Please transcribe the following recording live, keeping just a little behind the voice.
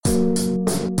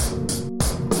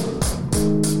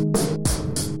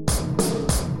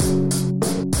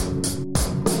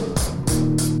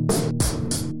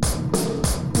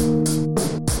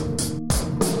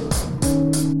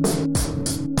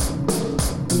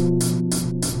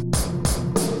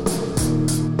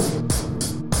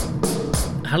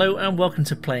Hello and welcome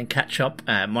to Playing Catch Up.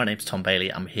 My name's Tom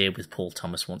Bailey. I'm here with Paul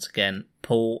Thomas once again.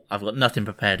 Paul, I've got nothing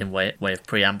prepared in way of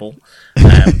preamble,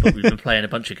 but we've been playing a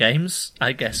bunch of games.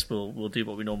 I guess we'll do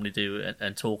what we normally do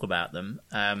and talk about them.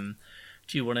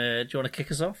 Do you want to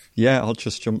kick us off? Yeah, I'll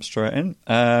just jump straight in.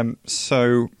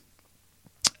 So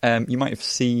you might have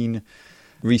seen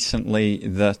recently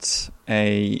that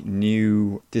a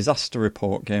new disaster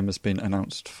report game has been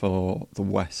announced for the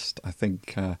West. I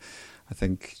think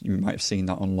you might have seen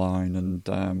that online,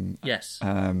 and yes.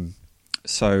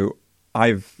 So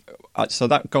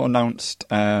that got announced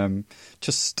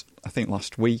just I think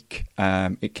last week.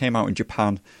 It came out in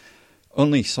Japan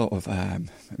only sort of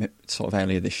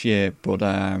earlier this year, but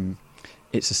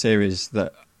it's a series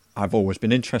that I've always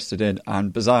been interested in,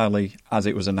 and bizarrely, as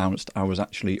it was announced, I was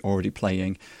actually already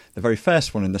playing the very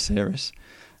first one in the series,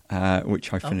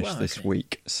 which I finished this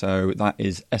week. So that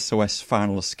is SOS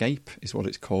Final Escape, is what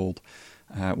it's called,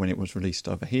 when it was released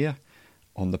over here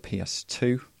on the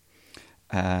PS2.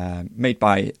 Made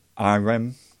by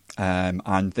IREM,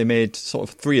 and they made sort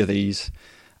of 3 of these,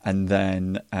 and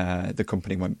then the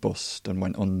company went bust and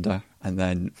went under, and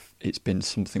then it's been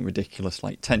something ridiculous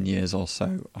like 10 years or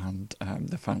so, and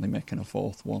they're finally making a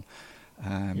 4th one.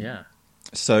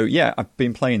 So yeah, I've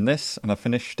been playing this and I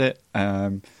finished it,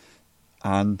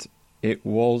 and it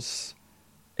was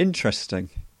interesting.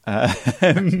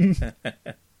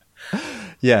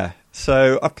 Yeah,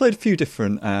 so I've played a few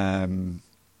different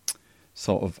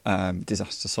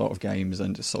disaster sort of games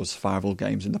and sort of survival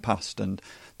games in the past, and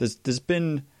there's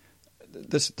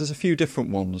a few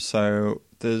different ones. So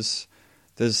there's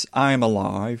I Am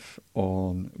Alive,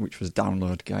 which was a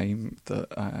download game that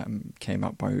came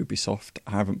out by Ubisoft.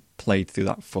 I haven't played through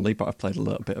that fully, but I've played a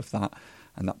little bit of that,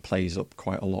 and that plays up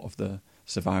quite a lot of the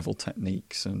survival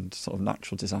techniques and sort of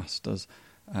natural disasters,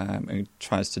 and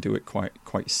tries to do it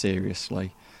quite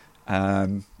seriously.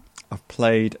 I've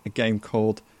played a game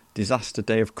called Disaster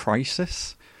Day of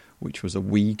Crisis, which was a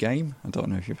Wii game. I don't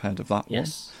know if you've heard of that one.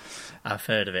 Yes, I've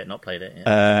heard of it, not played it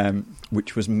yet.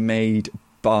 Which was made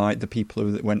by the people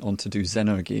who went on to do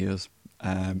Xenogears,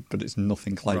 but it's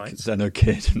nothing like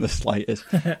Xenogears in the slightest.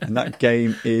 And that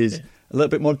game is a little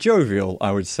bit more jovial,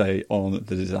 I would say, on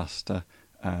the disaster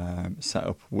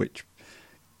setup, which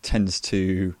tends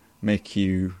to make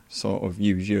you sort of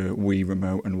use your Wii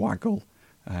remote and waggle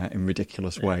in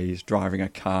ridiculous ways, driving a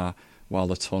car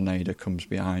while a tornado comes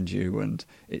behind you, and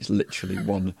it's literally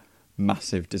one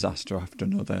massive disaster after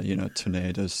another. You know,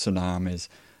 tornadoes, tsunamis.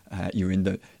 I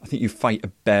think you fight a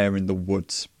bear in the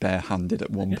woods barehanded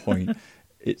at one point.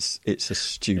 It's a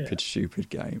stupid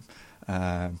game.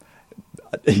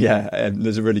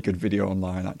 There's a really good video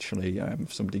online actually,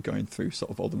 of somebody going through sort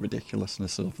of all the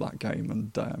ridiculousness of that game,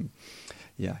 and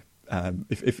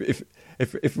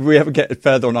if we ever get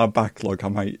further on our backlog, I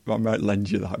might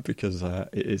lend you that, because it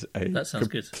is a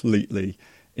completely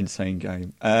insane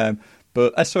game.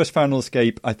 But SOS Final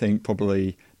Escape, I think,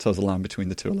 probably toes the line between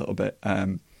the two a little bit.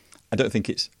 I don't think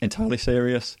it's entirely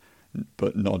serious,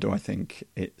 but nor do I think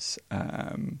it's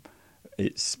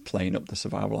playing up the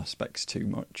survival aspects too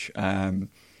much.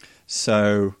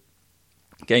 So,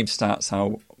 game starts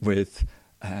out with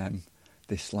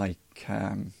this like.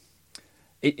 I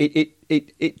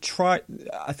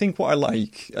think what I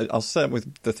like, I'll start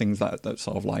with the things that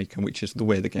sort of like, and which is the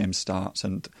way the game starts,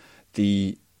 and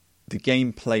the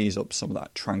game plays up some of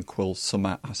that tranquil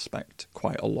summer aspect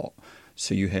quite a lot.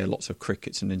 So you hear lots of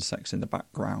crickets and insects in the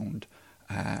background.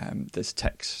 There's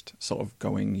text sort of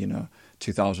going,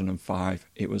 2005,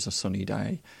 it was a sunny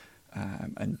day,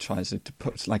 and tries to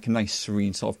put like a nice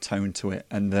serene sort of tone to it,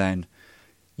 and then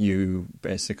you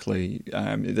basically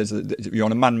you're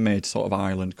on a man-made sort of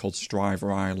island called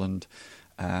Striver Island,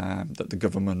 that the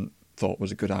government thought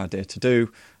was a good idea to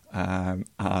do,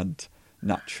 and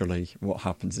naturally what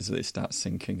happens is that it starts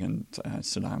sinking, and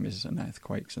tsunamis and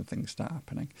earthquakes and things start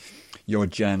happening. You're a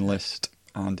journalist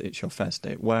and it's your first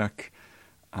day at work,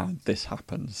 and this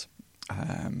happens.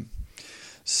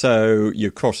 So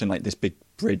you're crossing like this big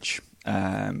bridge,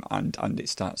 and it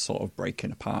starts sort of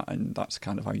breaking apart, and that's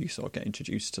kind of how you sort of get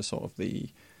introduced to sort of the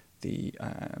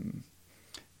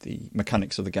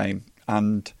mechanics of the game,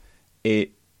 and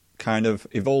it kind of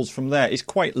evolves from there. It's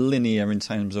quite linear in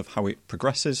terms of how it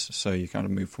progresses, so you kind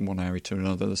of move from one area to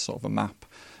another. There's sort of a map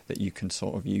that you can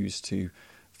sort of use to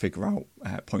figure out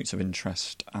points of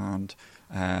interest, and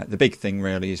the big thing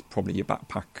really is probably your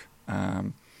backpack,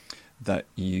 that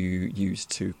you use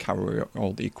to carry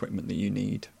all the equipment that you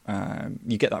need.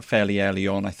 You get that fairly early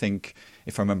on. I think,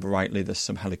 if I remember rightly, there's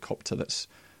some helicopter that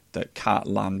can't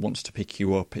land, wants to pick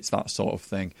you up. It's that sort of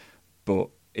thing. But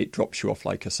it drops you off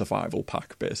like a survival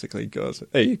pack. Basically, it goes,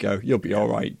 there you go, you'll be all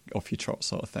right, off your trot,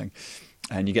 sort of thing.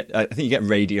 And I think you get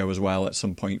radio as well at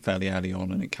some point fairly early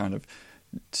on, and it kind of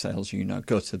tells you,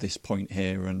 go to this point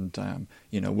here, and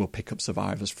we'll pick up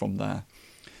survivors from there.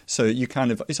 So you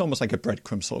it's almost like a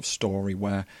breadcrumb sort of story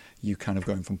where you kind of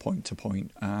going from point to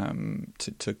point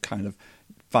to kind of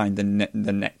find the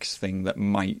next thing that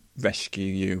might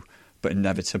rescue you, but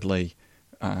inevitably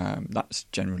that's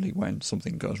generally when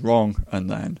something goes wrong, and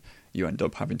then you end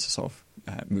up having to sort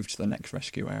of move to the next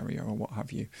rescue area or what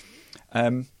have you.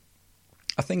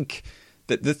 I think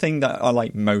that the thing that I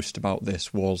liked most about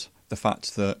this was the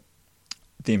fact that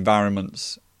the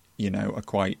environments, are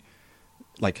quite,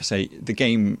 like I say, the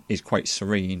game is quite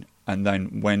serene, and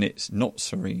then when it's not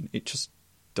serene, it just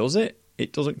does it.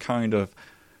 It doesn't kind of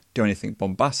do anything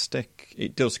bombastic.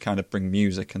 It does kind of bring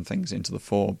music and things into the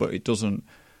fore, but it doesn't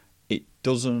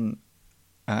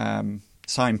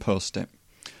signpost it.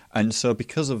 And so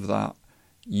because of that,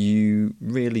 you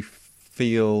really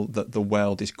feel that the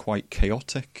world is quite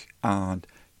chaotic and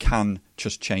can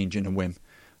just change in a whim.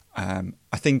 I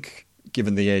think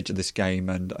given the age of this game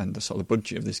and the sort of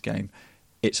budget of this game,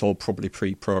 it's all probably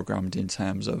pre-programmed in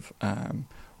terms of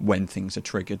when things are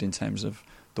triggered in terms of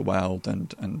the world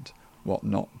and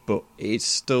whatnot. But it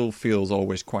still feels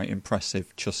always quite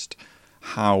impressive just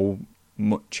how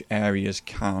much areas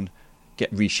can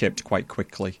get reshaped quite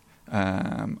quickly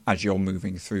as you're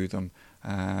moving through them.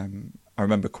 I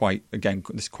remember this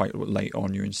is quite late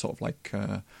on, you're in sort of like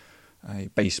a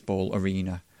baseball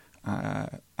arena,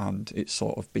 and it's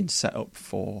sort of been set up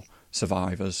for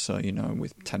survivors, so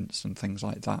with tents and things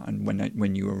like that. And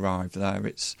when you arrive there,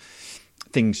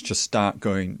 things just start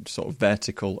going sort of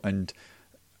vertical, and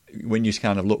when you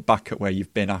kind of look back at where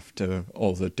you've been after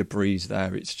all the debris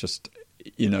there, it's just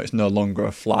it's no longer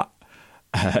a flat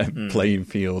playing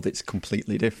field. It's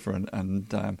completely different, and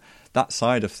that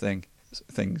side of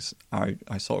things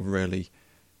I sort of really,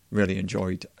 really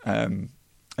enjoyed, and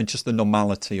just the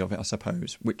normality of it, I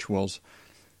suppose, which was,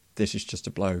 this is just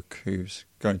a bloke who's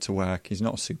going to work. He's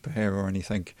not a superhero or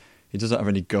anything. He doesn't have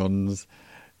any guns,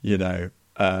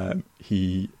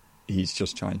 he's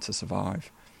just trying to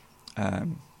survive.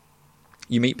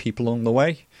 You meet people along the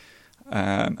way,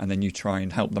 and then you try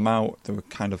and help them out. There were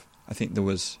I think there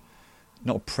was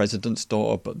not a president's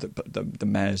daughter, but the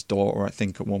mayor's daughter, I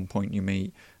think, at one point you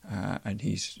meet, and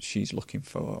she's looking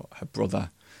for her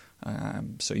brother.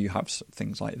 So you have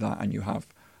things like that, and you have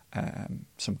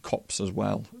some cops as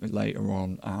well later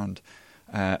on, and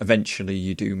eventually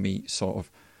you do meet sort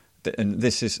of, and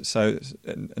this is so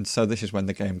this is when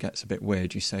the game gets a bit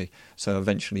weird. You say, so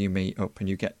eventually you meet up and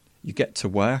you get to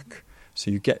work, so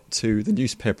you get to the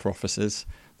newspaper offices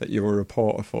that you're a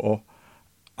reporter for,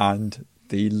 and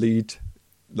the lead,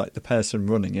 like the person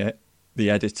running it, the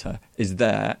editor, is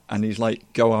there, and he's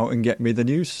like, go out and get me the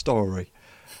news story.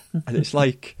 And it's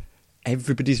like,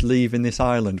 everybody's leaving this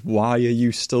island. Why are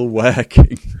you still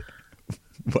working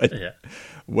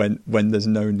when there's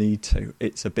no need to?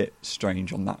 It's a bit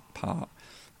strange on that part.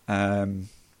 The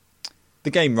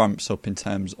game ramps up in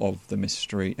terms of the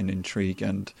mystery and intrigue,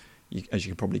 and as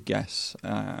you can probably guess,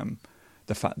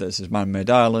 the fact that this is a man-made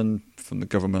island from the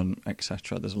government,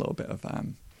 etc. There's a little bit of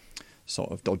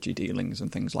sort of dodgy dealings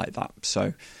and things like that.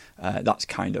 So that's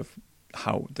kind of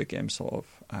how the game sort of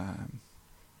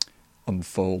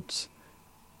unfolds.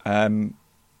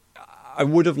 I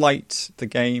would have liked the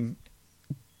game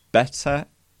better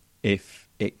if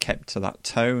it kept to that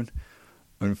tone.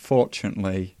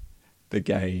 Unfortunately, the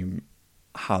game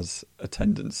has a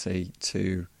tendency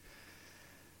to...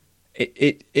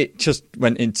 It just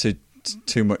went into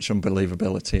too much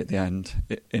unbelievability at the end,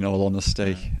 in all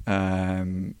honesty.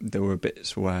 There were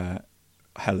bits where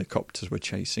helicopters were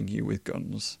chasing you with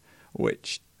guns,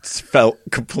 which felt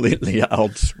completely at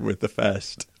odds with the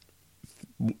first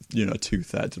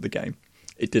 2/3 of the game.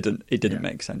 It didn't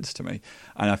make sense to me,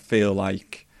 and I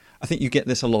think you get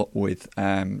this a lot with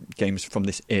games from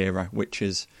this era, which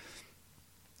is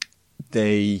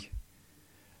they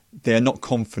are not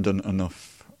confident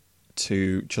enough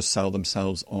to just sell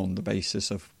themselves on the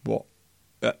basis of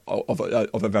of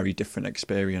a very different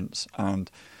experience,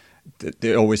 and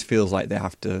it always feels like they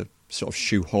have to sort of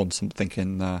shoehorn something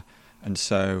in there. And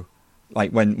so,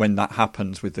 like when that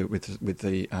happens with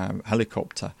the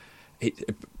helicopter,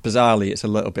 bizarrely it's a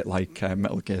little bit like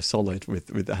Metal Gear Solid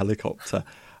with the helicopter,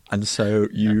 and so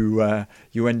you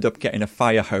end up getting a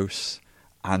fire hose,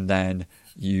 and then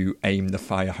you aim the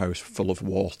fire hose full of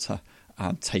water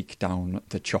and take down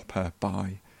the chopper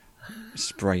by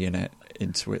spraying it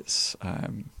into its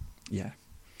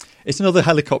It's another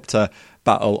helicopter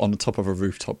battle on the top of a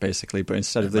rooftop, basically, but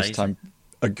instead of this time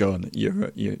a gun,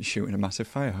 you're shooting a massive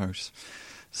fire hose.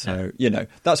 So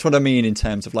that's what I mean in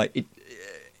terms of like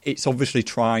it's obviously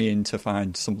trying to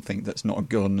find something that's not a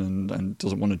gun and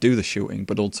doesn't want to do the shooting,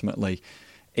 but ultimately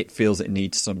it feels it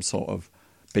needs some sort of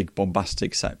big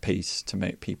bombastic set piece to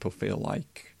make people feel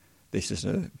like this is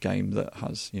a game that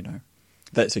has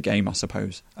that's a game, I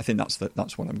suppose. I think that's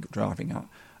what I'm driving at,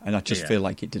 and I just feel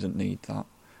like it didn't need that.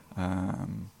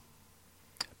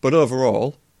 But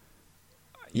overall,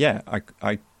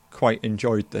 I quite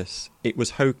enjoyed this. It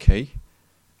was hokey,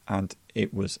 and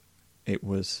it was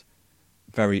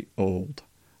very old.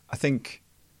 I think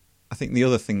the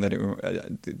other thing that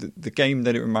the game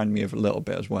that it reminded me of a little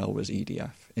bit as well was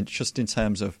EDF. Just in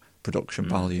terms of production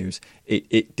values,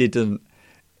 it did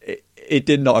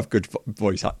not have good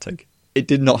voice acting. It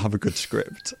did not have a good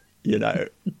script.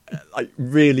 Like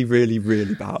really, really,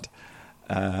 really bad,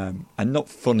 and not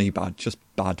funny bad, just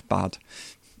bad.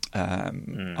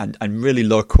 And really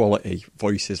low quality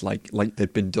voices, like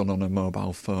they'd been done on a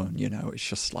mobile phone. It's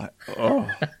just like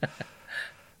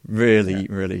really,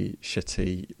 really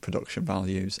shitty production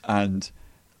values. And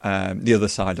the other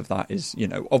side of that is,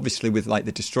 obviously with like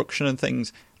the destruction and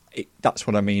things, that's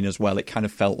what I mean as well. It kind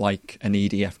of felt like an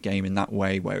EDF game in that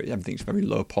way, where everything's very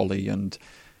low poly. And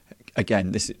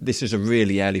again, this is a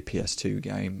really early PS2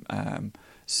 game,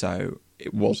 so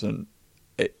it wasn't.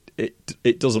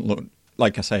 It doesn't look,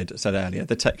 like I said earlier.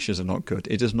 The textures are not good.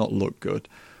 It does not look good,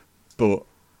 but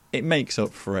it makes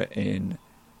up for it in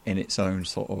its own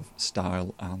sort of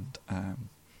style and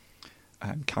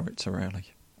character,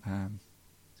 really.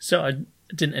 So I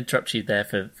didn't interrupt you there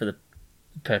for the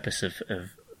purpose of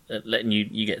letting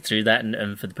you get through that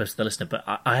and for the purpose of the listener, but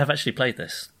I have actually played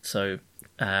this. So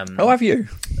have you?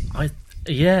 I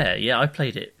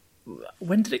played it.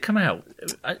 When did it come out?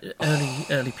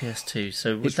 Early PS2.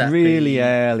 So it's really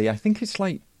early. I think it's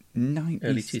like 90s,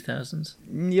 early 2000s.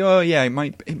 Yeah, it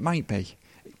might be. It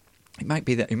might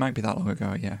be that long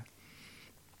ago. Yeah.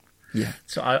 Yeah.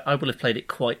 So I will have played it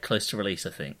quite close to release, I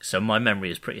think. So my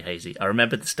memory is pretty hazy. I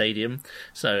remember the stadium,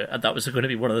 so that was going to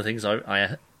be one of the things I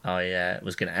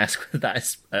was going to ask whether that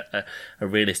is a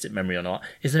realistic memory or not.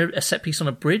 Is there a set piece on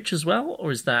a bridge as well,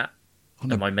 or is that?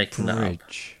 Am I making that up?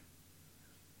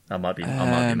 I might be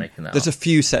making that There's up. a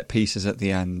few set pieces at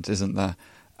the end, isn't there?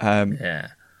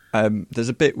 There's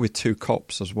a bit with two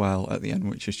cops as well at the end,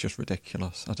 which is just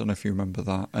ridiculous. I don't know if you remember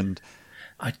that. And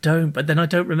I don't, but then I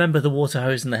don't remember the water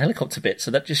hose and the helicopter bit,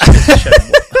 so that just goes to show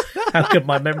how good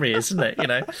my memory is, isn't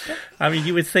it? I mean,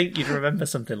 you would think you'd remember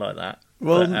something like that.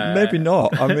 Well, maybe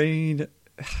not. I mean,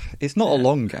 it's not a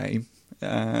long game.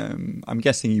 I'm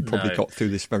guessing you probably got through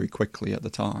this very quickly at the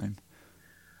time.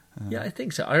 Yeah, I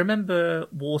think so. I remember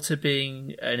water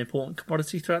being an important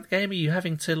commodity throughout the game. Are you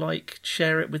having to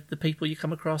share it with the people you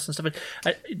come across and stuff?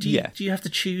 Do you have to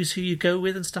choose who you go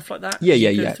with and stuff like that? Yeah,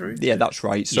 that's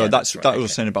right. So that was what I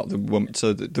was saying about the woman.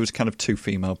 So there was kind of two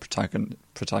female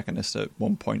protagonists at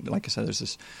one point. Like I said,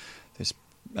 there's this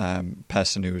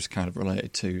person who was kind of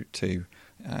related to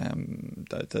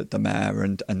the mayor,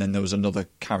 and then there was another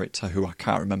character who I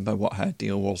can't remember what her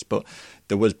deal was, but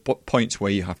there was points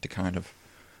where you have to kind of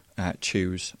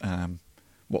choose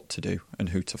what to do and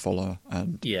who to follow,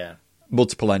 and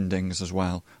multiple endings as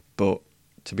well. But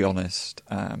to be honest,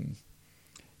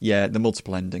 the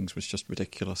multiple endings was just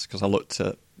ridiculous, because I looked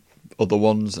at other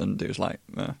ones and it was like,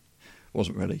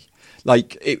 wasn't really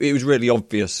like it was really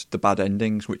obvious the bad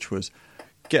endings, which was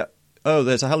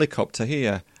there's a helicopter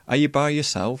here. Are you by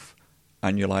yourself?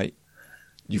 And you're like,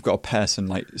 you've got a person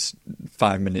like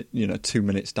 5 minutes, 2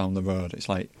 minutes down the road. It's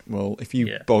like, well, if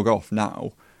you bog off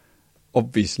now,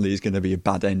 obviously it's going to be a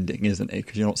bad ending, isn't it?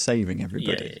 Because you're not saving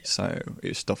everybody. Yeah. So it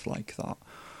was stuff like that.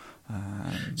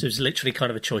 So it was literally kind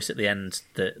of a choice at the end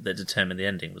that determined the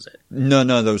ending, was it? No,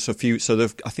 there was a few. So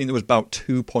I think there was about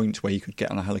 2 points where you could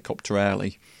get on a helicopter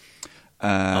early.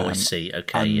 I see.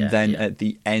 Okay, and then at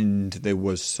the end there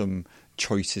was some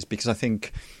choices, because I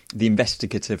think the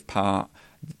investigative part,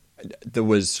 there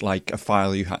was like a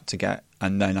file you had to get,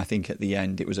 and then I think at the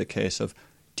end it was a case of,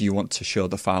 do you want to show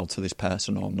the file to this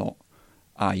person or not?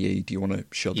 I.e., do you want to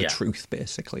show the truth,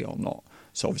 basically, or not?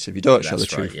 So obviously if you don't show the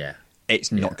truth,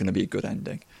 it's not going to be a good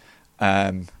ending.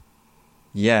 Can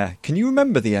you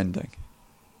remember the ending?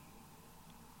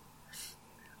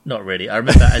 Not really. I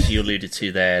remember, as you alluded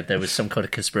to there was some kind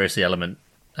of conspiracy element,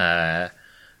 and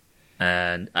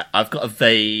I've got a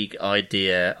vague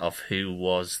idea of who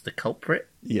was the culprit.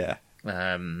 Yeah.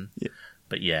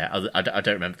 But I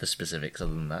don't remember the specifics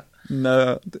other than that.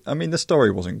 No, I mean the story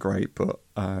wasn't great, but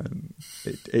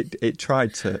it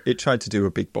tried to do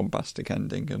a big bombastic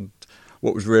ending, and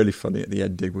what was really funny at the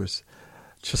ending was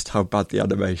just how bad the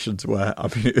animations were. I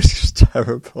mean, it was just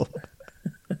terrible.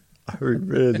 I mean,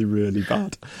 really, really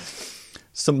bad.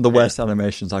 Some of the worst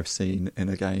animations I've seen in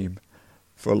a game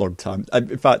for a long time.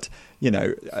 In fact,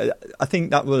 I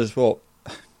think that was what...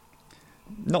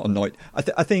 Not annoyed.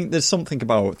 I think there's something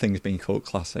about things being called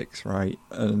classics, right?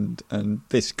 And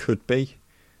this could be,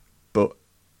 but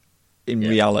in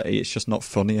reality, it's just not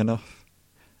funny enough.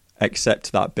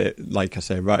 Except that bit, like I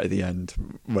say, right at the end,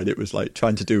 when it was like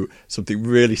trying to do something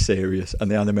really serious,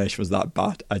 and the animation was that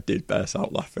bad, I did burst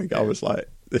out laughing. I was like,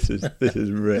 "This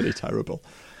is really terrible."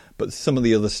 But some of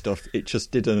the other stuff, it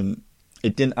just didn't.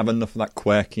 It didn't have enough of that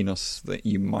quirkiness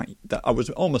that I was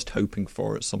almost hoping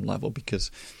for at some level, because.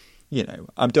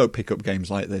 I don't pick up games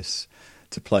like this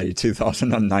to play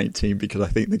 2019 because I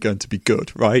think they're going to be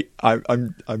good, right?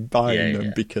 I'm buying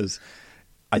them because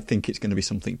I think it's going to be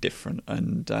something different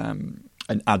and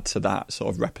add to that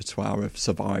sort of repertoire of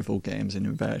survival games in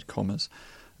inverted commas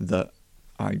that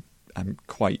I am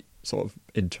quite sort of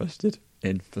interested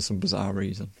in for some bizarre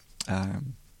reason.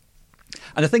 And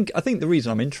I think the reason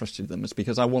I'm interested in them is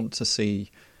because I want to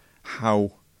see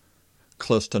how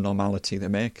close to normality they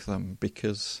make them,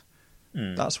 because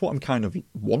that's what I'm kind of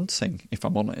wanting, if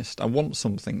I'm honest. I want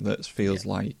something that feels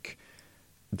like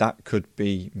that could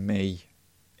be me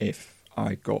if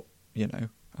I got, I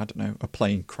don't know, a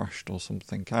plane crashed or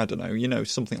something. I don't know,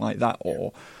 something like that,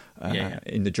 or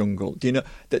in the jungle. Do you know,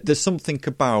 there's something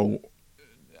about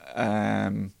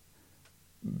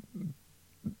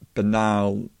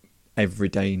banal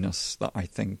everydayness that I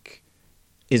think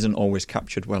isn't always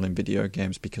captured well in video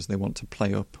games because they want to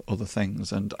play up other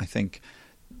things, and I think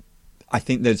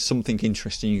there's something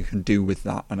interesting you can do with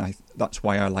that, and that's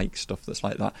why I like stuff that's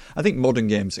like that. I think modern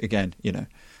games, again,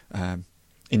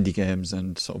 indie games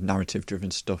and sort of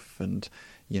narrative-driven stuff, and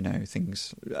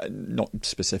things not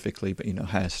specifically, but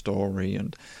Hair Story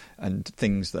and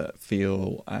things that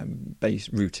feel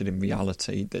rooted in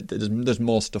reality. There's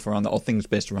more stuff around that, or things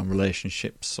based around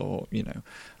relationships, or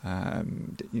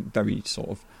very sort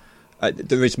of.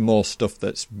 There is more stuff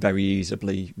that's very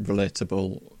easily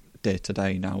relatable day to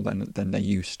day now than there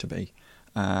used to be.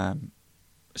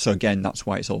 So again, that's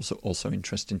why it's also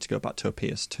interesting to go back to a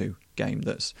PS2 game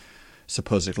that's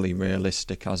supposedly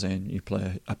realistic, as in you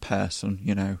play a person,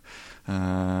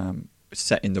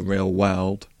 set in the real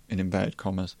world, in inverted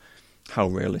commas. How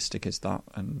realistic is that?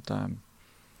 And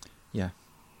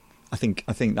I think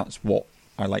that's what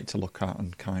I like to look at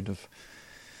and kind of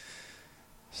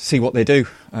see what they do.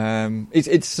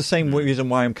 It's the same reason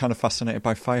why I'm kind of fascinated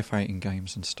by firefighting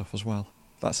games and stuff as well.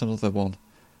 That's another one.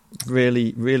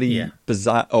 Really, really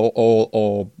bizarre,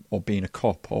 or being a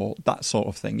cop, or that sort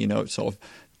of thing. Sort of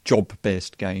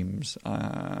job-based games.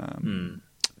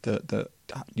 That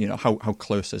how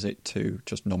close is it to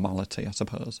just normality, I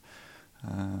suppose.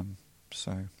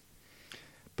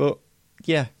 But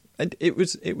yeah, it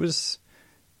was.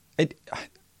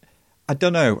 I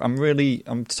don't know.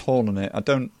 I'm torn on it. I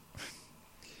don't.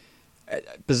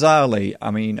 Bizarrely,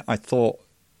 I mean, I thought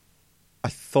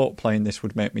playing this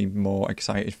would make me more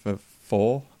excited for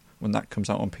 4 when that comes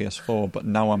out on PS4, but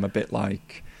now I'm a bit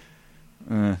like,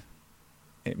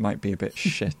 it might be a bit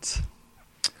shit.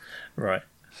 Right.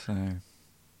 So,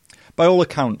 by all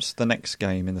accounts, the next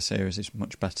game in the series is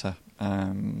much better.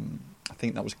 I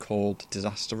think that was called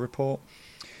Disaster Report.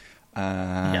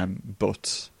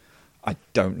 But I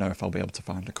don't know if I'll be able to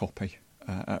find a copy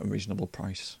at a reasonable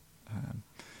price.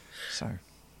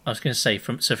 I was going to say,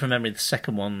 from memory, the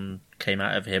second one came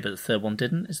out over here, but the third one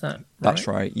didn't. Is that right? That's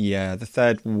right. Yeah, the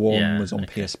third one was on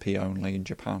PSP only in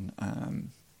Japan.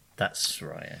 That's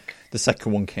right. Okay. The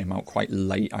second one came out quite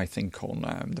late, I think, on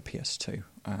the PS2.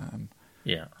 And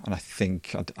I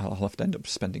think I'll have to end up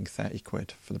spending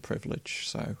 £30 for the privilege,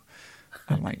 so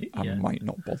I might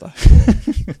not bother.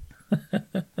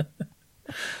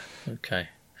 Okay.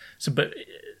 So, but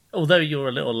although you're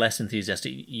a little less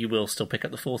enthusiastic, you will still pick up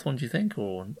the fourth one, do you think?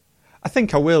 Or I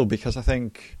think I will, because I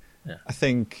think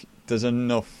there's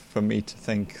enough for me to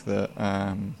think that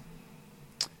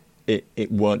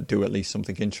it won't do at least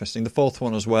something interesting. The fourth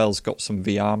one as well has got some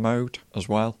VR mode as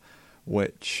well,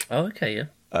 which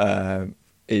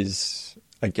is,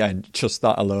 again, just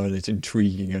that alone is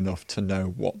intriguing enough to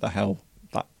know what the hell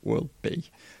that will be.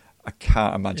 I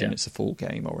can't imagine it's a full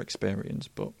game or experience,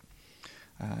 but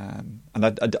and I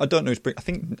don't know. I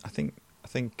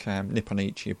think Nippon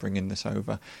Ichi are bringing this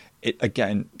over.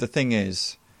 Again, the thing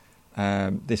is,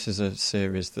 this is a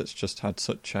series that's just had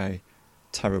such a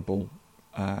terrible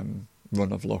run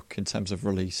of luck in terms of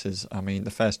releases. I mean, the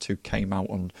first two came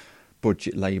out on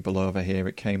budget label over here.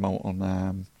 It came out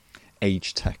on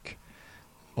Age Tech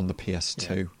on the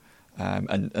PS2.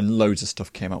 and loads of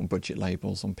stuff came out on budget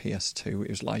labels on PS2.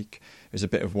 It was a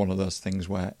bit of one of those things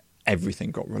where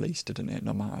everything got released, didn't it?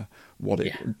 No matter what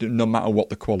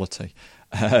the quality.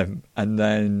 And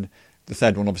then the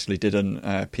third one obviously didn't.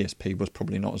 PSP was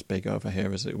probably not as big over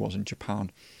here as it was in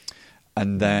Japan.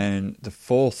 And then the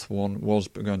fourth one was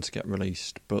going to get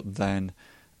released, but then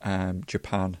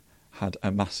Japan had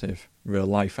a massive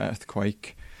real-life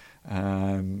earthquake,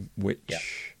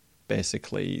 which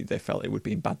basically they felt it would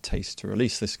be in bad taste to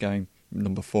release this game,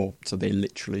 number 4, so they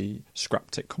literally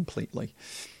scrapped it completely.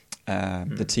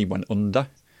 The team went under,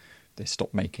 they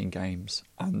stopped making games,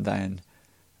 and then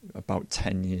about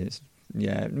 10 years,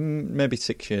 maybe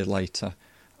 6 years later,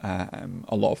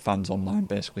 a lot of fans online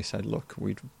basically said, look,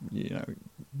 we'd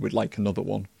like another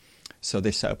one. So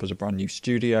they set up as a brand new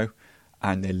studio,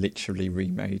 and they literally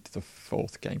remade the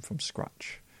 4th game from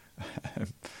scratch.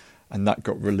 And that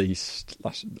got released,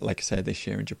 like I said, this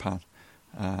year in Japan.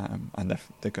 And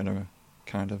they're going to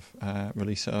kind of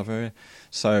release it over here.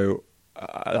 So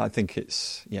I think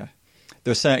it's, there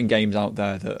are certain games out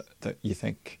there that you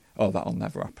think, oh, that'll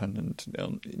never happen. And,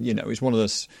 it's one of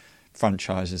those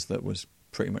franchises that was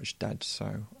pretty much dead.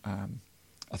 So I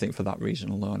think for that reason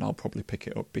alone, I'll probably pick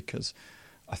it up, because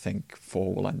I think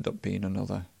 4 will end up being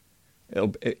another...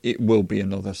 It will be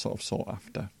another sort of sought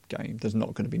after game. There's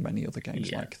not going to be many other games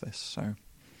like this. So,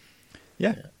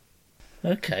 yeah.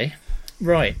 Okay,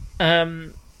 right.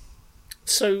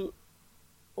 So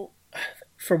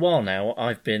for a while now,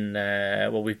 I've been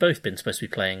we've both been supposed to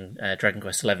be playing Dragon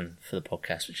Quest XI for the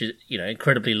podcast, which is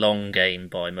incredibly long game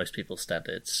by most people's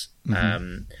standards.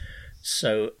 Mm-hmm.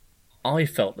 So I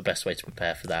felt the best way to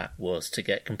prepare for that was to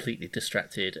get completely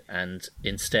distracted and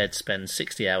instead spend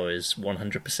 60 hours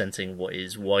 100%ing what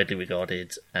is widely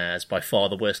regarded as by far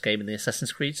the worst game in the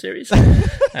Assassin's Creed series,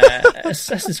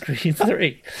 Assassin's Creed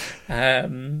 3.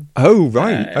 Oh,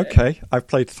 right. Okay. I've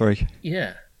played 3.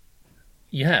 Yeah.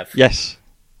 You have? Yes.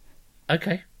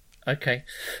 Okay.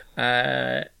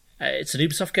 It's an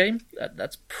Ubisoft game.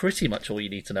 That's pretty much all you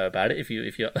need to know about it if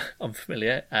you're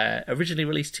unfamiliar. Originally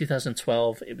released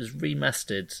 2012, it was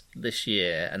remastered this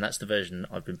year, and that's the version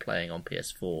I've been playing on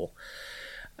PS4.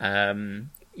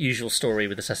 Usual story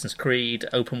with Assassin's Creed,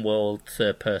 open world,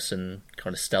 third person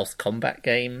kind of stealth combat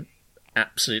game,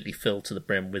 absolutely filled to the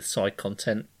brim with side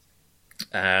content.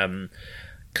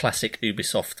 Classic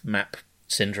Ubisoft map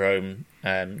syndrome.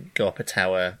 Go up a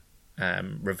tower,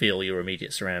 reveal your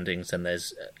immediate surroundings, and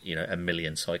there's a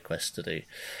million side quests to do,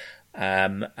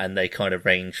 and they kind of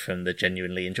range from the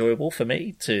genuinely enjoyable for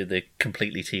me to the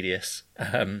completely tedious.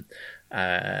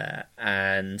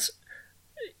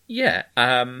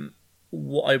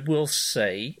 What I will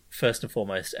say first and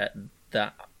foremost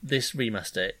that this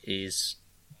remaster is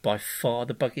by far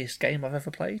the buggiest game I've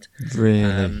ever played.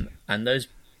 Really? And those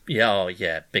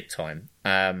big time.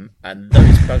 And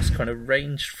those bugs kind of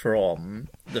range from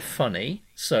the funny,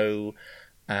 so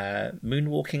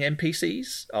moonwalking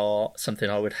NPCs are something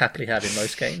I would happily have in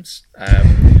most games.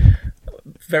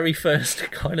 Very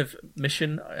first kind of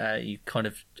mission, you kind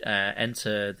of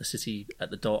enter the city at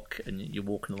the dock and you're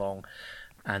walking along,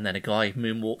 and then a guy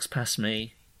moonwalks past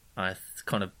me. I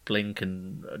kind of blink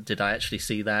and did I actually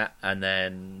see that? And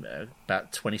then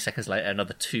about 20 seconds later,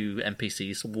 another 2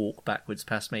 NPCs walk backwards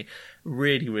past me.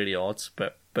 Really, really odd,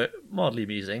 but mildly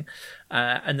amusing.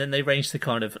 And then they range to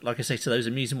kind of, like I say, to those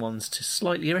amusing ones to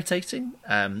slightly irritating.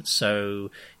 So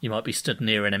you might be stood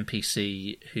near an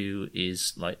NPC who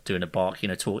is like doing a bark,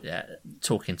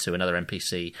 talking to another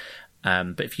NPC.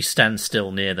 But if you stand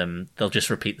still near them, they'll just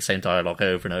repeat the same dialogue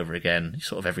over and over again,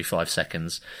 sort of every 5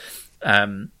 seconds.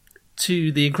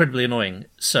 To the incredibly annoying.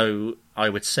 So I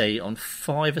would say on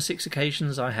 5 or 6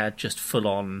 occasions I had just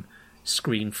full-on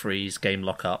screen freeze, game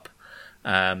lock-up,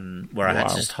 where I had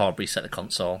to just hard reset the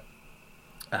console.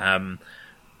 And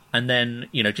then,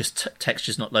 just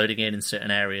textures not loading in certain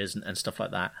areas and stuff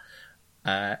like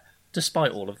that.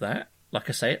 Despite all of that, like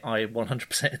I say, I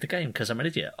 100%ed the game because I'm an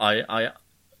idiot.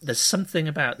 There's something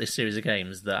about this series of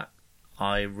games that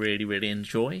I really, really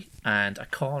enjoy, and I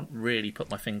can't really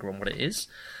put my finger on what it is.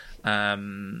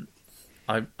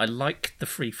 I like the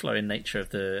free-flowing nature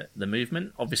of the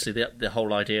movement. Obviously, the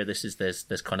whole idea of this is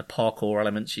there's kind of parkour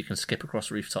elements. You can skip across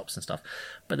rooftops and stuff,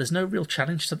 but there's no real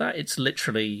challenge to that. It's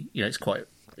literally, it's quite...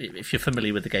 If you're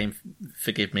familiar with the game,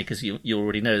 forgive me because you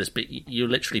already know this, but you're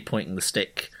literally pointing the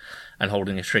stick and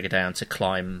holding a trigger down to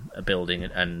climb a building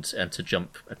and to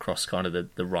jump across kind of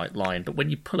the right line. But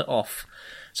when you pull it off...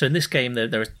 So in this game,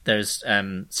 there's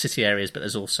city areas, but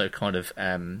there's also kind of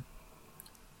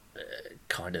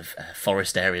kind of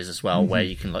forest areas as well, where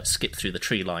you can like skip through the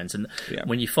tree lines, and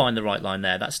when you find the right line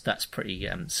there, that's pretty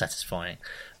satisfying.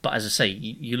 But as I say,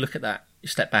 you look at that, you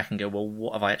step back and go, well,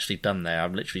 what have I actually done there?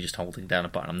 I'm literally just holding down a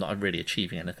button. I'm not really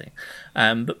achieving anything.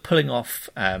 But pulling off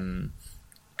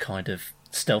kind of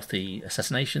stealthy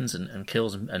assassinations and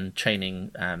kills and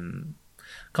chaining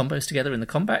combos together in the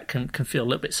combat can feel a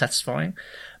little bit satisfying.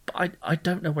 But I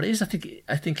don't know what it is. I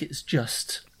think it's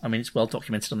just, I mean, it's well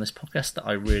documented on this podcast that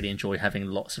I really enjoy having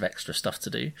lots of extra stuff to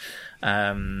do.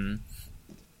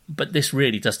 But this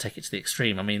really does take it to the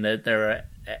extreme. I mean, there are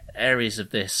areas of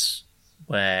this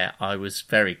where I was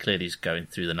very clearly just going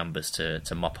through the numbers to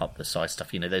mop up the side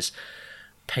stuff. You know, there's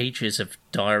pages of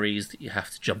diaries that you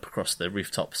have to jump across the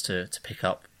rooftops to pick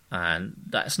up, and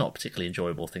that's not a particularly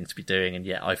enjoyable thing to be doing, and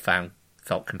yet I felt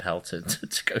compelled to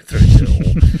go through it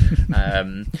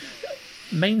all.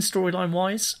 Main storyline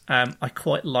wise, I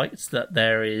quite liked that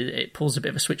it pulls a bit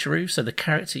of a switcheroo. So the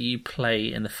character you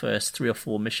play in the first 3 or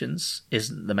 4 missions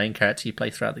isn't the main character you play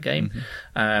throughout the game.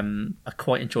 I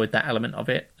quite enjoyed that element of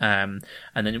it. And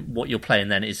then what you're playing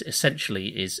then is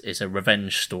essentially is a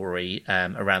revenge story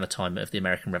around the time of the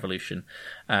American Revolution.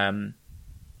 And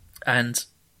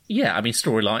yeah, I mean,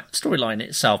 storyline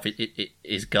itself it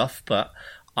is guff, but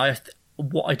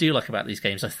what I do like about these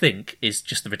games, I think, is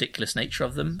just the ridiculous nature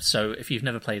of them. So if you've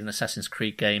never played an Assassin's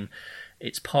Creed game,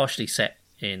 it's partially set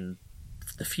in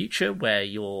the future where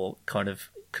you're kind of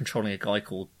controlling a guy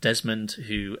called Desmond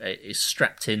who is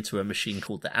strapped into a machine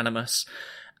called the Animus,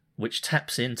 which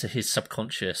taps into his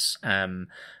subconscious,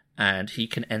 and he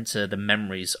can enter the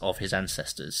memories of his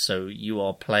ancestors. So you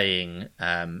are playing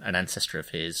an ancestor of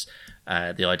his,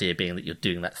 the idea being that you're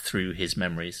doing that through his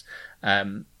memories.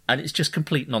 And it's just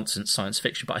complete nonsense science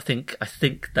fiction, but I think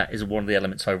that is one of the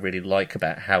elements I really like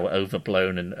about how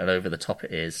overblown and over the top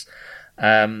it is.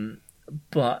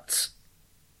 But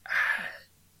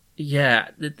yeah,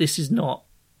 this is not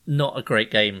a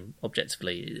great game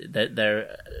objectively.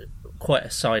 They're quite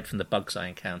aside from the bugs I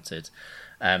encountered.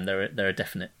 There are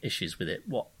definite issues with it.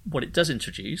 What it does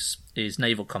introduce is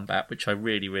naval combat, which I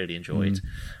really, really enjoyed.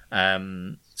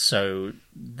 So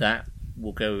that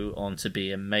will go on to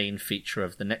be a main feature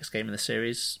of the next game in the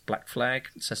series, Black Flag,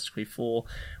 Assassin's Creed 4,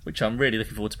 which I'm really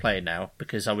looking forward to playing now,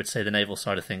 because I would say the naval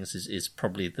side of things is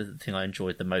probably the thing I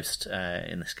enjoyed the most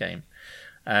in this game.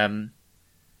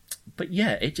 But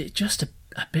yeah, it's just a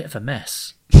bit of a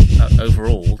mess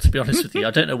overall, to be honest with you.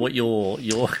 I don't know what your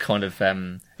kind of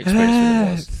experience with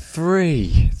it was.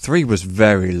 Three was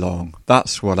very long.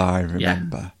 That's what I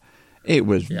remember. Yeah. It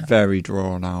was very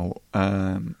drawn out,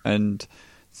 and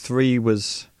Three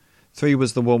was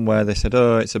the one where they said,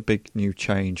 "Oh, it's a big new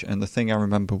change." And the thing I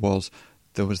remember was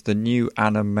there was the new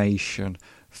animation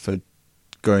for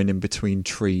going in between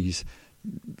trees,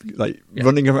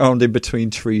 running around in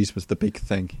between trees was the big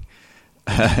thing.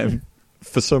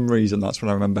 For some reason, that's what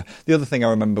I remember. The other thing I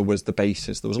remember was the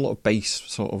bases. There was a lot of base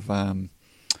sort of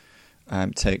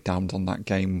takedowns on that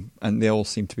game, and they all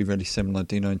seemed to be really similar.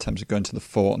 Do you know, in terms of going to the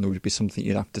fort, and there would be something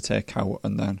you'd have to take out,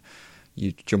 and then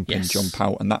you jump in, jump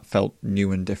out, and that felt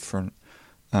new and different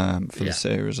for the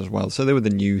series as well. So they were the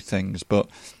new things, but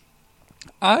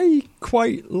I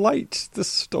quite liked the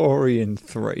story in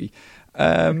 3.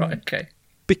 Right, okay.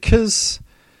 Because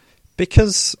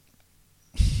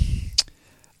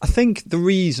I think the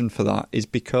reason for that is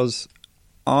because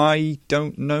I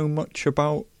don't know much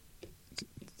about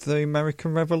the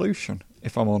American Revolution,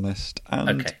 if I'm honest.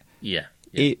 And okay, yeah.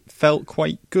 It felt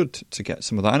quite good to get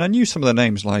some of that. And I knew some of the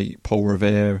names like Paul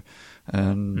Revere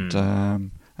and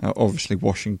obviously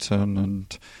Washington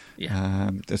and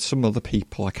there's some other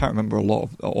people. I can't remember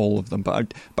all of them,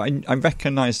 but I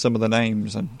recognise some of the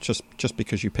names, and just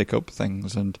because you pick up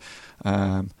things. And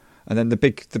then the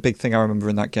big thing I remember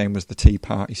in that game was the Tea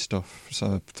Party stuff,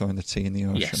 so throwing the tea in the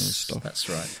ocean and stuff. That's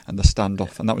right. And the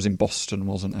standoff, and that was in Boston,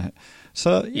 wasn't it?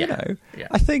 So, you know,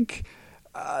 I think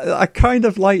I kind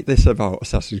of like this about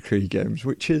Assassin's Creed games,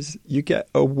 which is you get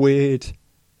a weird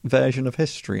version of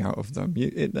history out of them.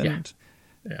 You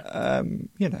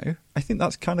know, I think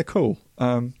that's kind of cool.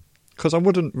 Because I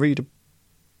wouldn't read a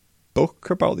book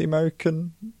about the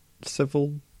American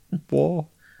Civil War.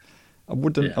 I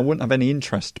wouldn't have any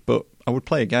interest, but I would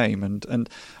play a game, and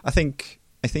I think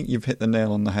you've hit the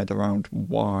nail on the head around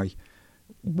why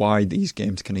these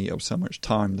games can eat up so much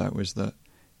time. Though, is that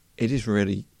it is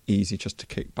really easy just to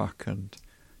kick back and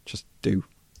just do,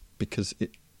 because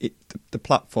the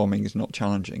platforming is not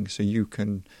challenging, so you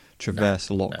can traverse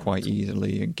a lot quite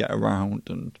easily and get around,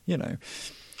 and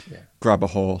grab a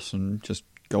horse and just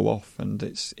go off, and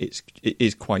it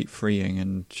is quite freeing,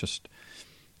 and just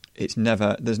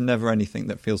there's never anything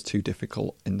that feels too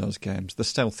difficult in those games. The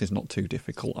stealth is not too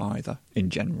difficult either, in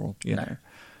general, you know.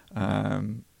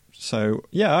 So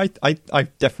yeah, I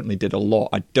definitely did a lot.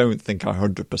 I don't think I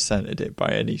 100%ed it by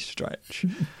any stretch.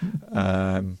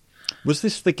 Was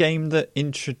this the game that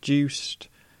introduced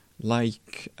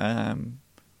like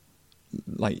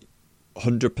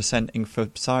 100%ing for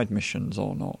side missions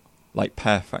or not? Like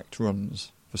perfect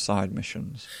runs for side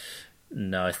missions?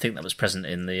 No, I think that was present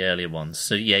in the earlier ones.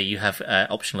 So yeah, you have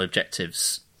optional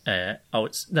objectives.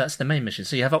 That's the main mission.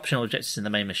 So you have optional objectives in the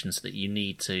main missions that you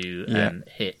need to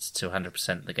hit to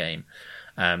 100% the game,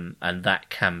 and that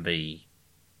can be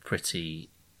pretty.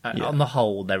 On the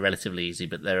whole, they're relatively easy,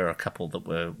 but there are a couple that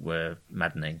were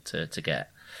maddening to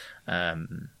get. I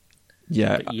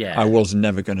was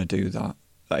never going to do that.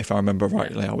 If I remember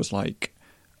rightly, I was like,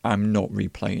 I'm not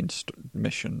replaying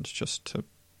missions just to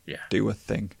do a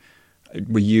thing.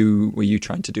 Were you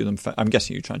trying to do them? I'm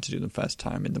guessing you were trying to do them first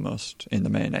time in the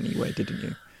main anyway, didn't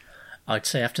you? I'd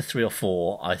say after 3 or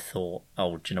 4, I thought,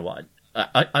 oh, do you know what?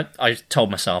 I told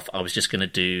myself I was just going to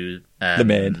do the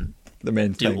main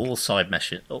do thing. all side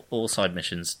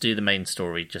missions, do the main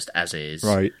story just as it is,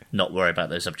 right? Not worry about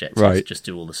those objectives, right? Just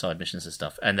do all the side missions and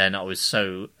stuff. And then I was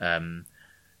so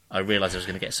I realised I was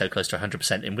going to get so close to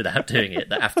 100% in without doing it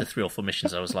that after 3 or 4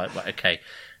 missions, I was like, right, okay,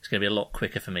 it's going to be a lot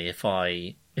quicker for me if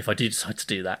I do decide to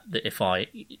do that.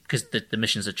 Because the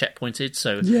missions are checkpointed,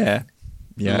 so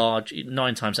large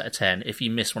 9 times out of 10, if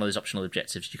you miss one of those optional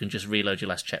objectives, you can just reload your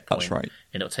last checkpoint. That's right.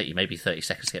 And it'll take you maybe 30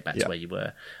 seconds to get back to where you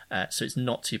were. So it's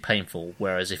not too painful.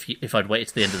 Whereas if I'd waited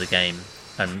to the end of the game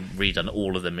and redone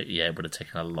all of them, it would have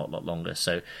taken a lot longer.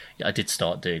 So I did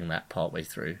start doing that partway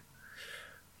through.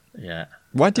 Yeah.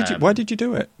 Why did you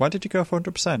do it? Why did you go for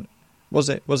 100%? Was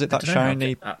it that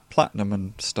shiny platinum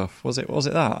and stuff? Was it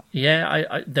that?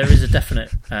 Yeah, there is a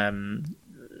definite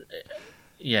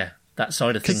that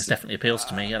side of things definitely appeals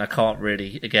to me, and I can't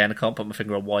put my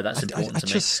finger on why that's important to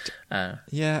me.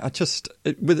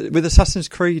 With Assassin's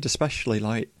Creed especially,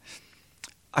 like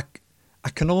I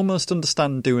can almost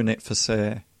understand doing it for,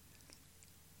 say,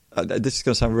 this is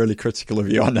going to sound really critical of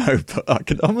you, I know, but I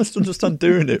can almost understand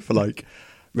doing it for like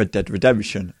Red Dead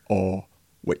Redemption or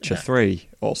Witcher 3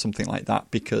 or something like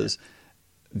that, because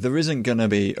there isn't going to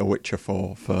be a Witcher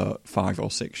 4 for 5 or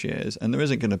 6 years, and there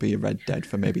isn't going to be a Red Dead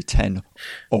for maybe 10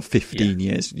 or 15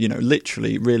 years. You know,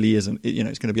 literally, it really isn't. You know,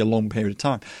 it's going to be a long period of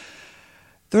time.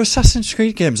 There are Assassin's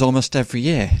Creed games almost every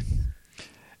year.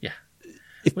 Yeah.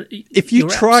 If you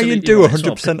try and do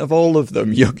 100% of all of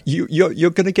them, you're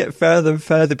going to get further and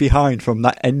further behind from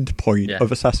that end point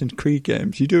of Assassin's Creed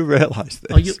games. You do realise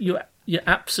this. Oh, you're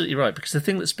absolutely right, because the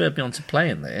thing that spurred me on to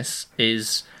playing this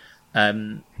is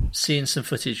seeing some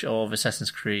footage of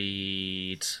Assassin's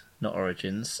Creed, not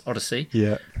Origins, Odyssey.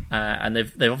 Yeah. And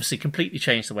they've obviously completely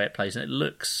changed the way it plays, and it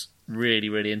looks really,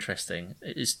 really interesting.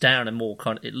 It's down and more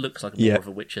it looks like more of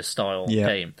a Witcher style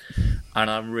game, and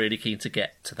I'm really keen to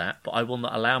get to that. But I will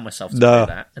not allow myself to play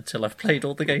that until I've played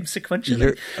all the games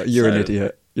sequentially. You're an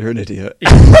idiot. You're an idiot.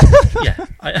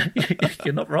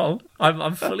 You're not wrong.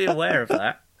 I'm fully aware of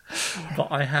that. But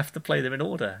I have to play them in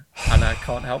order, and I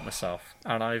can't help myself.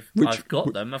 And I've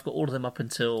got them. I've got all of them up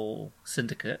until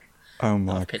Syndicate. Oh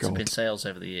my God! I've picked up in sales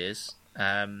over the years.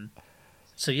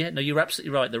 So yeah, no, you're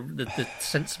absolutely right. The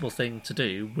sensible thing to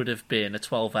do would have been a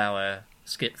 12-hour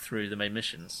skip through the main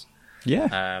missions.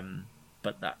 Yeah.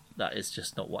 But that is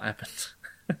just not what happened.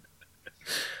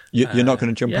 You're not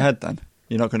going to jump ahead then.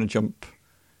 You're not going to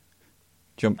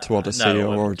jump to Odyssey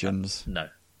or Origins. No.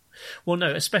 Well,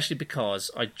 no, especially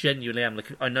because I genuinely am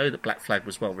looking. I know that Black Flag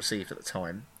was well received at the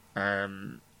time,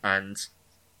 and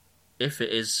if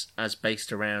it is as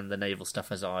based around the naval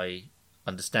stuff as I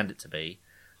understand it to be,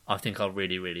 I think I'll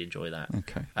really, really enjoy that.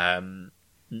 Okay.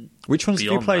 Which ones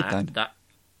have you played then?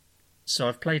 So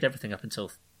I've played everything up until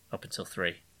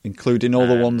 3, including all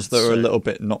the ones that are a little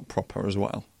bit not proper as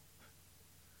well,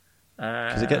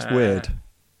 because it gets weird.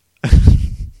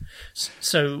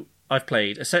 So I've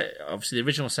played obviously the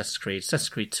original Assassin's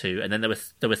Creed 2, and then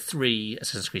there were 3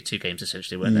 Assassin's Creed 2 games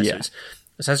essentially, weren't there? Yeah. So it's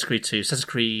Assassin's Creed 2, Assassin's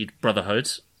Creed Brotherhood,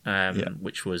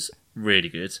 which was really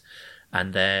good,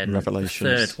 and then Revelations.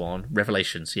 The third one,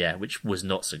 Revelations, which was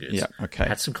not so good. Yeah, okay. It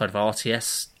had some kind of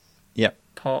RTS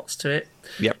parts to it.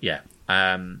 Yep. Yeah.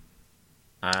 And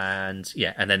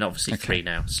then obviously 3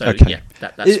 now. So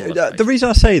that's the reason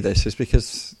I say this is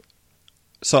because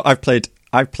I've played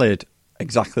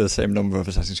exactly the same number of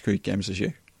Assassin's Creed games as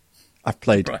you. I've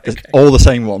played all the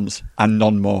same ones and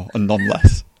none more and none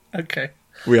less. Okay.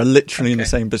 We are literally in the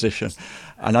same position.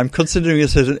 And I'm considering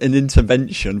this as an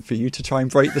intervention for you to try and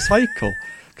break the cycle.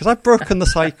 Because I've broken the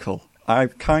cycle.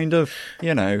 I've kind of,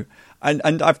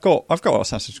 And I've got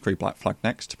Assassin's Creed Black Flag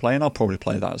next to play, and I'll probably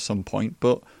play that at some point.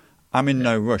 But I'm in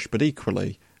no rush. But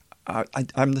equally,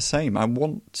 I'm the same. I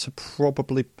want to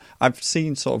probably. I've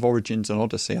seen sort of Origins and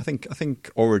Odyssey. I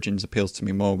think Origins appeals to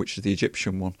me more, which is the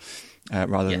Egyptian one,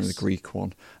 rather than the Greek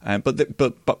one.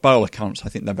 But by all accounts, I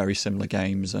think they're very similar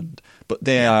games, but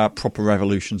they are proper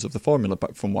revolutions of the formula.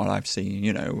 But from what I've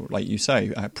seen, like you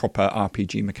say, proper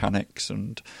RPG mechanics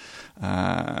and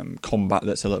combat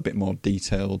that's a little bit more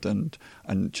detailed and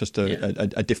just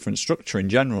a different structure in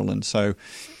general. And so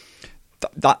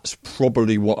that's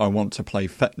probably what I want to play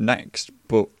next.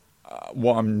 But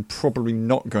what I'm probably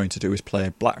not going to do is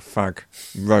play Black Flag,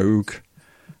 Rogue,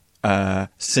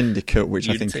 Syndicate, which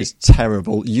Unity. I think is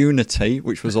terrible, Unity,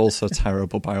 which was also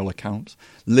terrible by all accounts,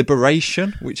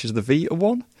 Liberation, which is the Vita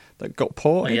one that got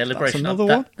ported. Oh, yeah, Liberation. That's another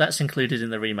one. That's included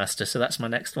in the remaster, so that's my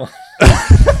next one.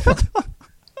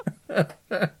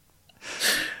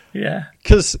 Yeah,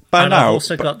 because by now I've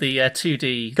also got the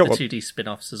 2D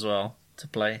spin-offs as well to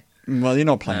play. Well, you're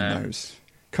not playing those.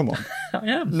 Come on. I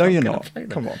am. No, you're not.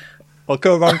 Come on. I'll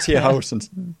go around to your house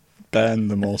and burn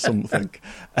them or something.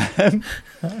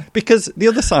 Because the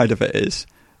other side of it is,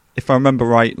 if I remember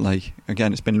rightly,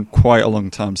 again, it's been quite a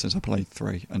long time since I played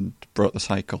 3 and broke the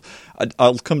cycle.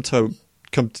 I'll come to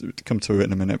it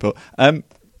in a minute,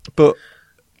 but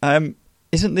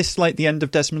isn't this like the end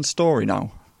of Desmond's story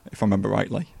now? If I remember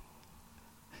rightly.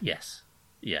 Yes.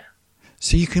 Yeah.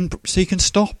 So you can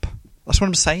stop. That's what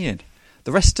I'm saying.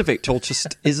 The rest of it all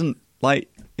just isn't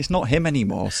like, it's not him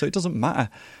anymore, so it doesn't matter.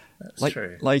 That's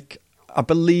true. Like I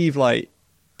believe like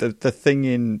the thing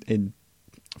in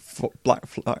Black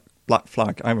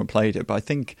Flag. I haven't played it, but I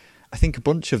think a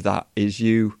bunch of that is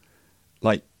you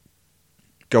like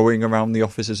going around the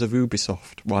offices of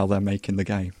Ubisoft while they're making the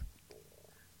game.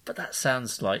 But that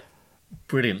sounds like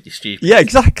brilliantly stupid. Yeah,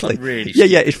 exactly. Like really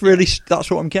yeah, it's really,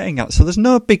 that's what I'm getting at. So there's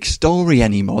no big story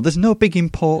anymore. There's no big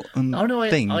important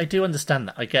thing. I do understand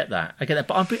that. I get that.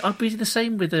 But I'd be the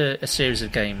same with a series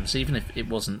of games, even if it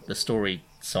wasn't the story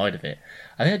side of it.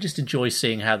 I think I just enjoy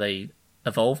seeing how they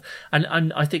evolve.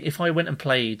 And I think if I went and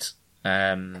played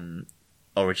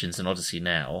Origins and Odyssey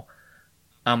now,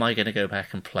 am I going to go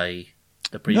back and play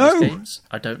the previous games?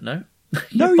 I don't know.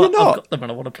 No, you're not. I've got them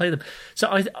and I want to play them.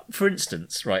 So, for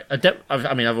instance, right, I've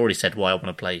already said why I want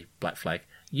to play Black Flag.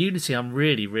 Unity, I'm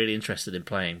really, really interested in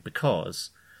playing because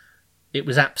it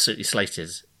was absolutely slated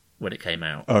when it came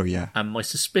out. Oh, yeah. And my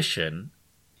suspicion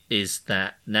is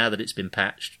that now that it's been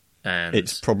patched, and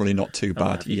it's probably not too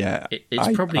bad.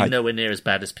 It's probably nowhere near as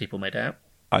bad as people made out.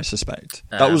 I suspect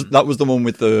that was the one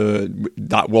with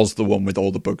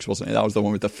all the bugs, wasn't it? That was the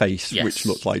one with the face, yes, which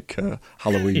looked like a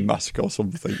Halloween mask or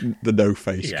something. The no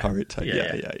face character,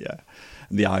 yeah.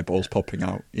 And the eyeballs popping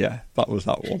out. Yeah, that was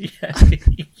that one.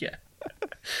 Yeah.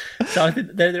 So I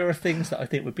think there are things that I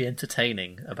think would be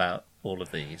entertaining about all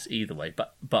of these either way.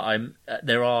 But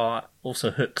there are also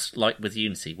hooks like with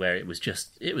Unity where it was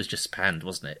just panned,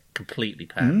 wasn't it? Completely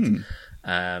panned.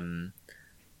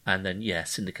 And then,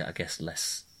 Syndicate, I guess,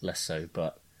 less so,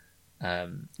 but...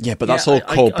 but that's all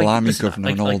called Blimey Governor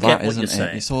and all that, isn't it?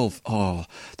 Saying. It's all... Oh,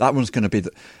 that one's going to be...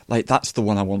 that's the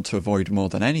one I want to avoid more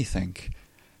than anything.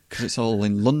 Because it's all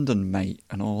in London, mate,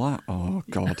 and all that. Oh,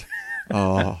 God.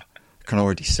 Oh, I can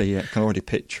already see it. I can already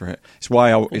picture it. It's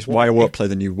why I won't play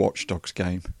the new Watch Dogs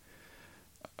game.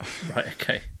 Right,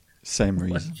 okay. Same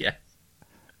reason. Well, yeah.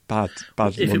 Bad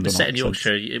if London it was set in accents.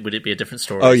 Yorkshire, would it be a different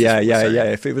story? Oh, yeah.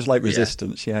 If it was like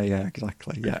Resistance, yeah,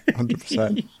 exactly. Yeah,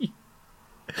 100%.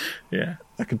 Yeah.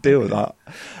 I could deal with that.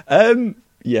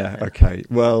 Okay.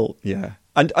 Well, yeah.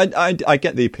 And I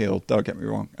get the appeal, don't get me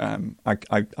wrong.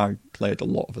 I played a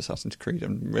lot of Assassin's Creed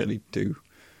and really do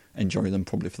enjoy them,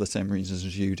 probably for the same reasons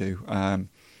as you do.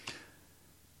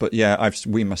 But yeah, I've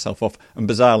weaned myself off. And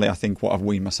bizarrely, I think what I've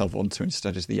weaned myself onto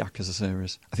instead is the Yakuza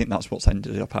series. I think that's what's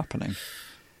ended up happening.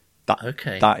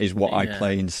 That is what I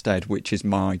play instead, which is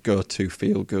my go-to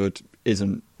feel-good.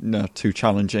 Isn't too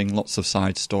challenging, lots of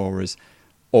side stories,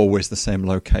 always the same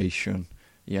location.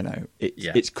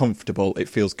 It's comfortable, it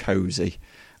feels cosy.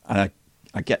 And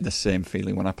I get the same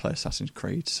feeling when I play Assassin's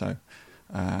Creed. So,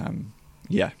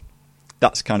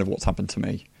 that's kind of what's happened to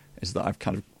me, is that I've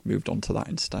kind of moved on to that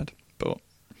instead.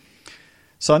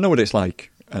 So I know what it's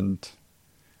like,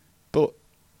 but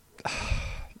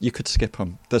you could skip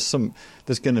them. There's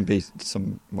going to be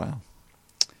some. Well,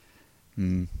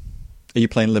 are you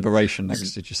playing Liberation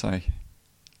next? Did you say?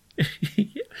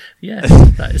 Yeah,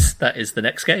 that is the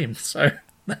next game. So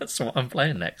that's what I'm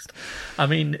playing next. I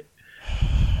mean,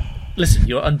 listen,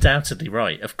 you're undoubtedly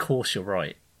right. Of course, you're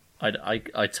right.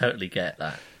 I totally get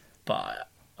that, but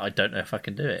I don't know if I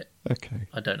can do it. Okay.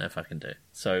 I don't know if I can do it.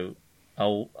 So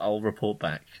I'll report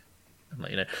back and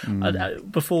let you know.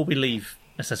 Before we leave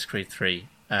Assassin's Creed 3,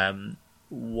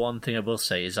 one thing I will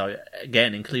say is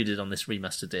again included on this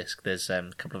remaster disc. There's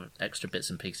a couple of extra bits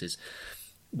and pieces.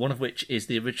 One of which is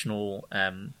the original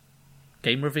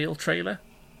game reveal trailer,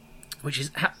 which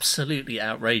is absolutely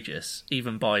outrageous,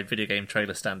 even by video game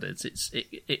trailer standards.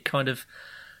 It kind of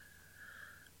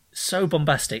so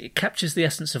bombastic. It captures the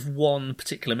essence of one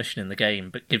particular mission in the game,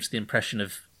 but gives the impression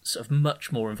of sort of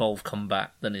much more involved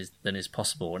combat than is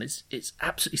possible. And it's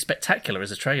absolutely spectacular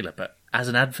as a trailer, but as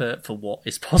an advert for what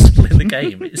is possible in the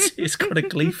game, it's kind of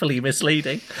gleefully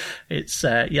misleading. It's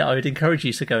I would encourage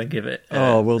you to go and give it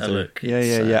we'll a do. look.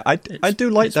 Yeah. I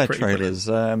do like their trailers.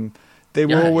 They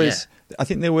were always. Yeah. I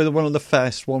think they were one of the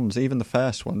first ones. Even the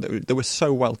first one, they were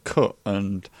so well cut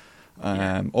and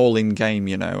all in game,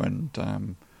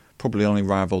 and probably only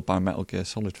rivaled by Metal Gear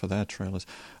Solid for their trailers.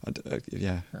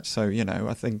 So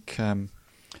I think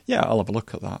I'll have a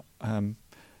look at that.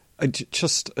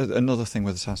 Just another thing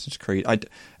with Assassin's Creed,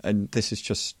 and this is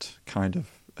just kind of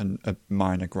a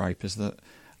minor gripe, is that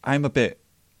I'm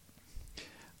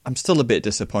still a bit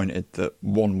disappointed that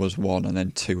 1 was 1 and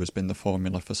then 2 has been the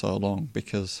formula for so long,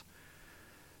 because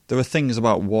there are things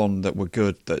about 1 that were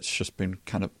good that's just been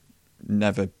kind of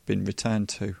never been returned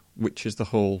to, which is the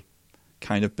whole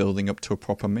kind of building up to a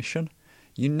proper mission.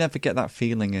 You never get that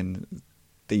feeling in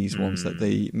these ones that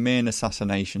the main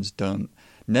assassinations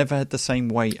never had the same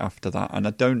weight after that. And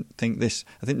I think this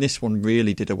one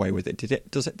really did away with it.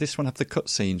 Does this one have the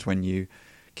cutscenes when you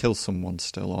kill someone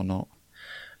still or not?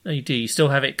 No, you do. You still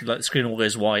have it, like the screen all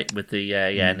goes white with the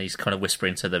and he's kind of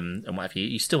whispering to them and what have you.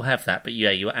 You still have that, but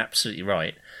you're absolutely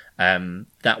right.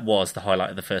 That was the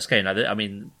highlight of the first game. Now, I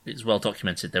mean, it's well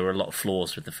documented. There were a lot of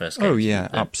flaws with the first game. Oh yeah,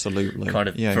 absolutely. Kind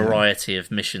of variety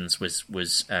of missions was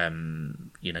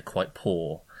quite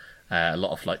poor. A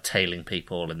lot of like tailing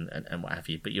people and what have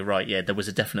you. But you're right. Yeah, there was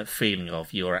a definite feeling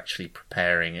of you're actually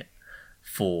preparing it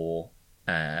for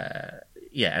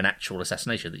an actual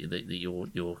assassination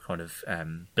that you're kind of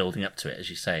building up to it,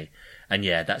 as you say. And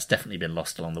that's definitely been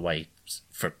lost along the way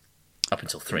for up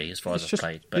until 3, as far as I've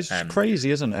played. But it's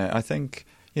crazy, isn't it? I think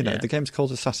the game's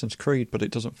called Assassin's Creed, but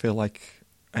it doesn't feel like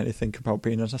anything about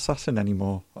being an assassin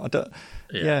anymore.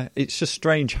 It's just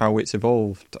strange how it's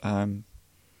evolved.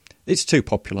 It's too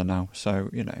popular now, so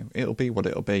it'll be what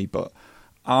it'll be. But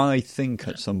I think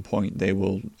at some point they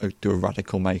will do a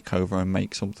radical makeover and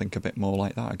make something a bit more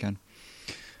like that again.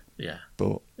 Yeah,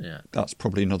 but that's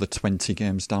probably another 20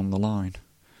 games down the line,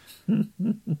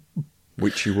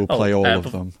 which you will play all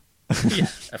of them. Yeah,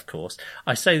 of course.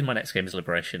 I say my next game is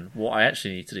Liberation. What I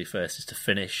actually need to do first is to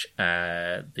finish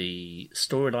the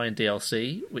storyline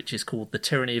DLC, which is called The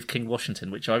Tyranny of King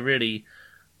Washington, which I really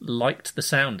liked the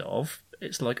sound of.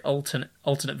 It's like alternate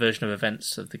version of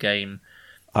events of the game.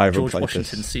 I haven't George played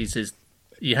Washington this. seizes.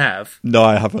 You have? No,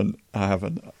 I haven't.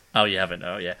 Oh, you haven't?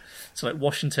 Oh, yeah. So, like,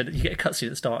 Washington, you get a cutscene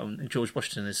at the start, and George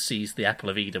Washington has seized the Apple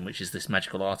of Eden, which is this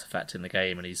magical artifact in the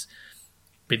game, and he's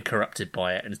been corrupted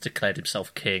by it and has declared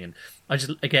himself king. And I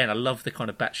love the kind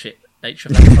of batshit nature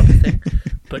of that type of thing.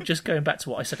 But just going back to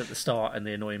what I said at the start and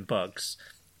the annoying bugs,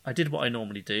 I did what I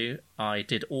normally do. I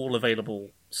did all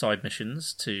available side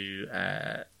missions to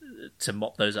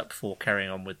mop those up before carrying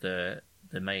on with the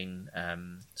main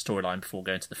storyline, before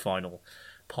going to the final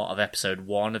part of episode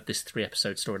 1 of this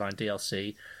 3-episode storyline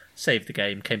DLC. Saved the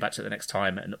game, came back to it the next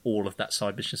time, and all of that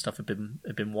side mission stuff had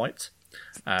been wiped.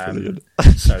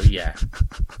 So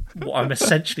what I'm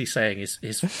essentially saying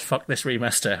is fuck this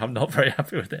remaster. I'm not very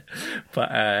happy with it,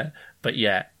 but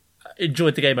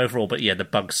enjoyed the game overall. But the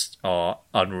bugs are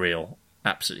unreal,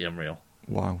 absolutely unreal.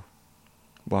 Wow.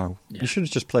 Yeah. You should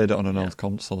have just played it on an old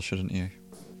console, shouldn't you?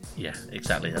 Yeah,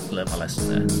 exactly. I've learned my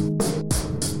lesson there.